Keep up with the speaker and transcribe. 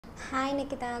Hi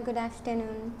Nikita, good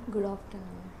afternoon. Good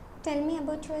afternoon. Tell me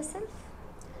about yourself.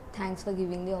 Thanks for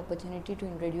giving the opportunity to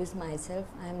introduce myself.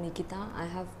 I am Nikita.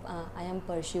 I am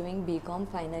pursuing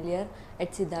BCom final year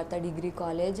at Siddhartha Degree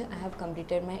College. I have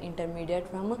completed my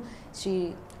intermediate from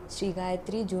Sri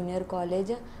Gayatri Junior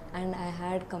College, and I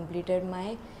had completed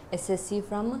my SSC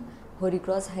from Holy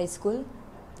Cross High School.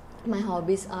 My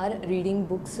hobbies are reading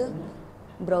books,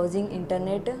 browsing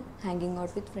internet, hanging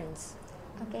out with friends.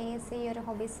 Okay, so your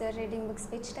hobbies are reading books.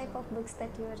 Which type of books that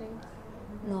you read?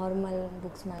 Normal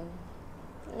books, ma'am.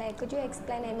 Like, could you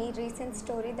explain any recent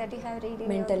story that you have read in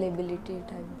Mental your ability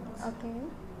type books. Okay.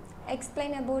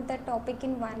 Explain about the topic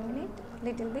in 1 minute,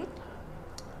 little bit,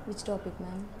 Which topic,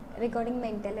 ma'am? regarding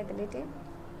mental ability.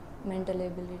 Mental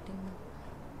ability,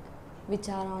 which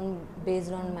are on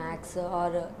based on max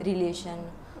or relation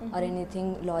or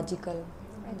anything logical,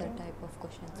 Okay. that type of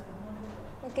questions.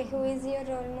 Okay, who is your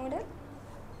role model?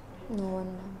 No one,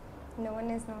 ma'am. No one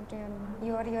is not your.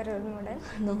 You are your role model.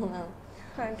 No, ma'am.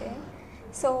 Okay.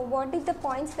 So, what is the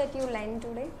points that you learned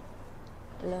today?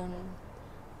 Learn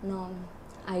no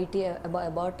IT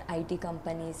about IT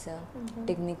companies,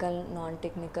 technical,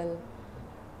 non-technical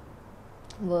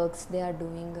works they are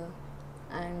doing,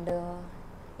 and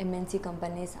MNC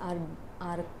companies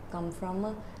are come from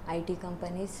IT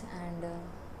companies, and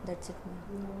that's it,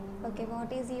 ma'am. Okay,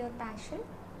 what is your passion?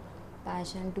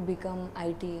 Passion to become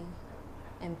IT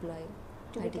employee.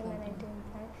 To IT become an company. IT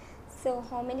employee. So,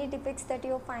 how many defects that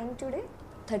you find today?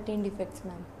 13 defects,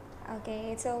 ma'am.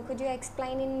 Okay, so could you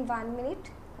explain in 1 minute?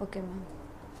 Okay, ma'am.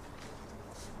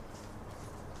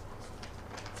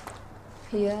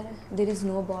 Here there is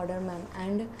no border, ma'am,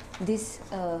 and this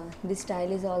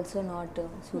style is also not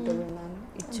suitable, ma'am.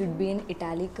 It should be in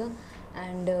italic,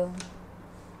 and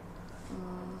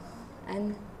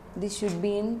this should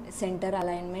be in center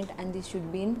alignment, and this should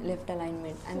be in left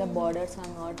alignment, and the borders are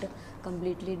not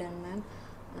completely done, ma'am.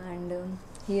 And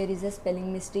here is a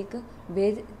spelling mistake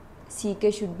where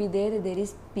CK should be there. There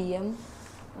is PM,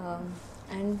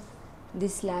 and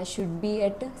this slash should be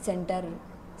at center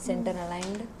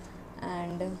aligned,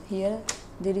 and here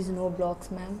there is no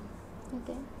blocks, ma'am.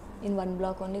 Okay. In one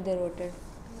block only they rotate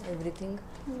everything.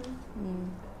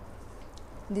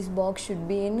 This box should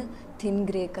be in thin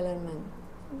grey color, ma'am.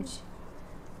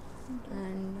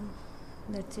 And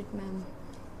that's it, ma'am.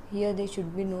 Here there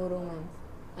should be no row, ma'am.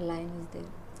 A line is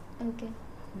there. Okay.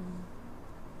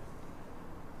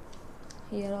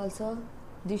 Here also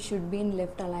this should be in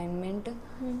left alignment,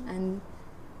 and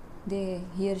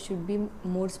here should be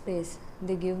more space.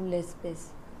 They give less space,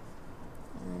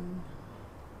 and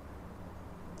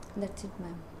that's it,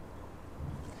 ma'am.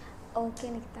 Okay,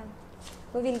 Nikita.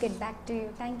 We will get back to you.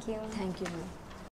 Thank you. Thank you, ma'am.